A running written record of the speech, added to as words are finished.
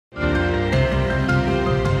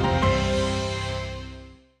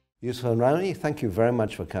Youssef AMRANI, thank you very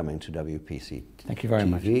much for coming to WPC. Thank you very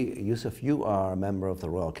much. Youssef, you are a member of the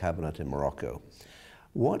Royal Cabinet in Morocco.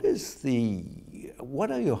 What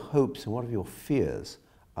are your hopes and what are your fears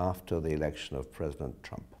after the election of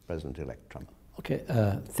President-elect Trump? Okay,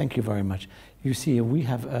 thank you very much. You see, we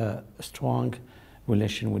have a strong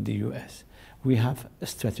relation with the US. We have a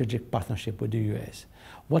strategic partnership with the US.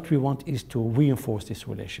 What we want is to reinforce this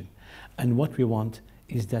relation. And what we want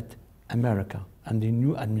is that America and the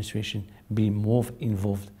new administration be more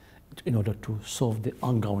involved in order to solve the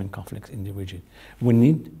ongoing conflicts in the region. We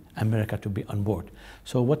need America to be on board.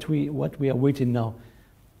 So what we are waiting now,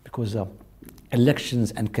 because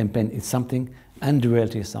elections and campaign is something, and the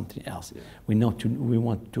reality is something else. Yeah. We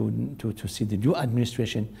want to see the new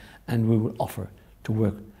administration, and we will offer to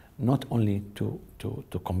work not only to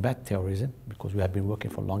combat terrorism, because we have been working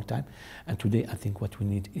for a long time, and today I think what we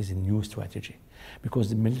need is a new strategy. Because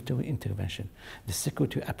the military intervention, the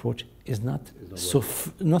security approach is not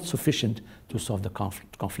sufficient to solve the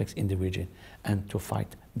conflicts in the region and to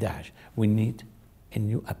fight Daesh. We need a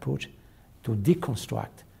new approach to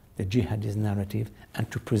deconstruct the jihadist narrative and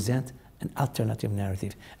to present an alternative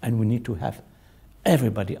narrative. And we need to have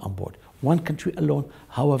everybody on board. One country alone,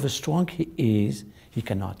 however strong he is, he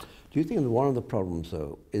cannot. Do you think that one of the problems,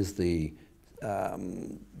 though, is the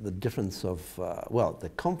difference of, well, the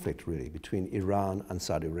conflict really between Iran and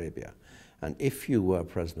Saudi Arabia? And if you were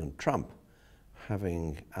President Trump,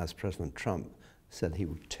 having, as President Trump said he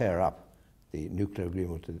would tear up the nuclear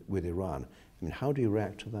agreement with Iran, I mean, how do you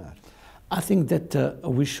react to that? I think that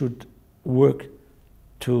we should work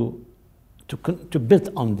to build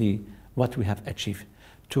on what we have achieved,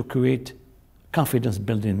 to create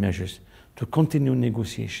confidence-building measures, to continue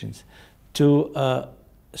negotiations, to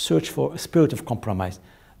search for a spirit of compromise,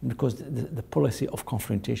 because the policy of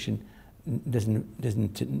confrontation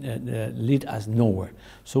doesn't lead us nowhere.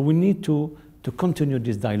 So we need to continue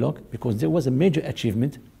this dialogue, because there was a major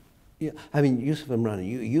achievement. Yeah, I mean, Youssef AMRANI,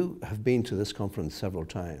 you have been to this conference several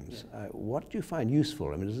times. Yeah. What do you find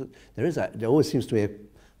useful? I mean, there always seems to be a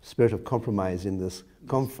spirit of compromise in this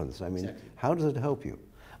conference. I mean, exactly. How does it help you?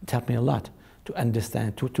 It helped me a lot to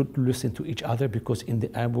understand, to listen to each other, because in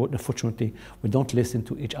the Arab world, unfortunately, we don't listen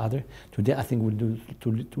to each other. Today, I think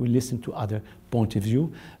we listen to other point of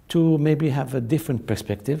view, to maybe have a different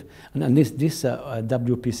perspective. And this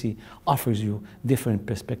WPC offers you different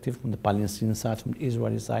perspective from the Palestinian side, from the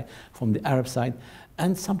Israeli side, from the Arab side.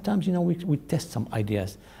 And sometimes, you know, we test some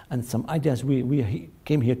ideas. And some ideas, we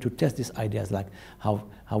came here to test these ideas, like how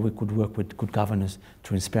we could work with good governance,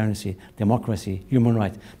 transparency, democracy, human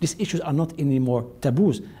rights. These issues are not anymore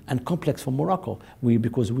taboos and complex for Morocco,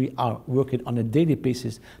 because we are working on a daily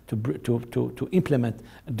basis to implement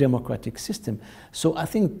a democratic system. So I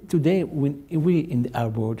think today, we in the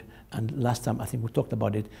Arab world, and last time I think we talked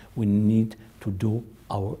about it, we need to do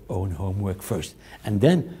our own homework first, and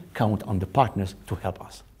then count on the partners to help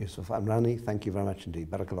us. Youssef AMRANI, thank you very much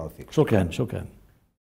indeed. Barakallahu feek. Shukran, shukran.